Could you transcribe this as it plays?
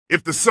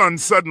If the sun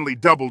suddenly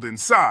doubled in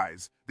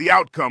size, the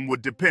outcome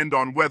would depend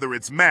on whether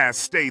its mass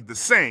stayed the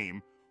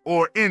same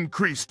or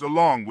increased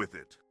along with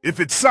it. If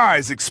its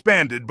size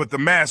expanded but the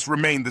mass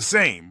remained the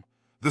same,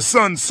 the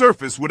sun's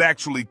surface would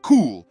actually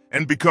cool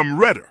and become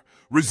redder,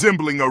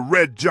 resembling a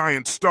red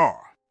giant star.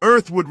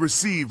 Earth would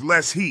receive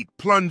less heat,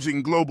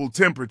 plunging global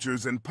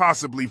temperatures and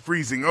possibly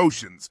freezing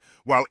oceans,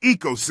 while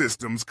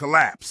ecosystems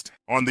collapsed.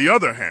 On the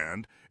other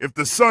hand, if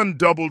the sun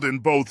doubled in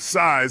both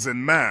size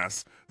and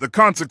mass, the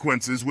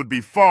consequences would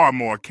be far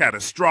more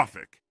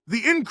catastrophic.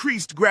 The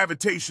increased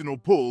gravitational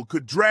pull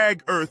could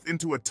drag Earth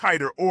into a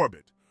tighter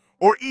orbit,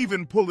 or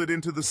even pull it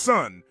into the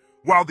sun,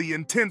 while the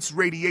intense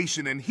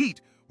radiation and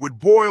heat would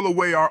boil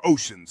away our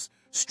oceans,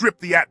 strip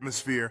the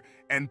atmosphere,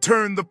 and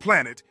turn the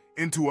planet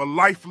into a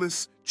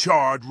lifeless,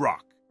 charred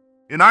rock.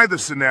 In either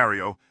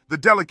scenario, the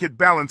delicate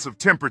balance of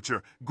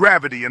temperature,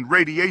 gravity, and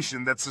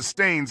radiation that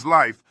sustains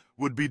life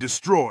would be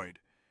destroyed,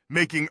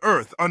 making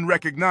Earth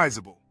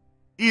unrecognizable,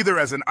 either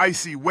as an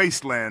icy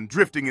wasteland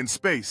drifting in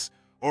space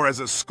or as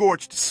a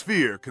scorched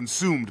sphere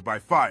consumed by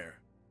fire.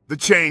 The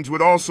change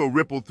would also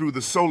ripple through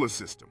the solar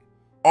system,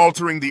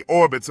 altering the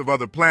orbits of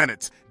other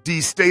planets,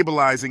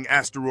 destabilizing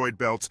asteroid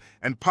belts,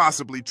 and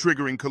possibly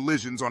triggering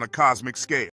collisions on a cosmic scale.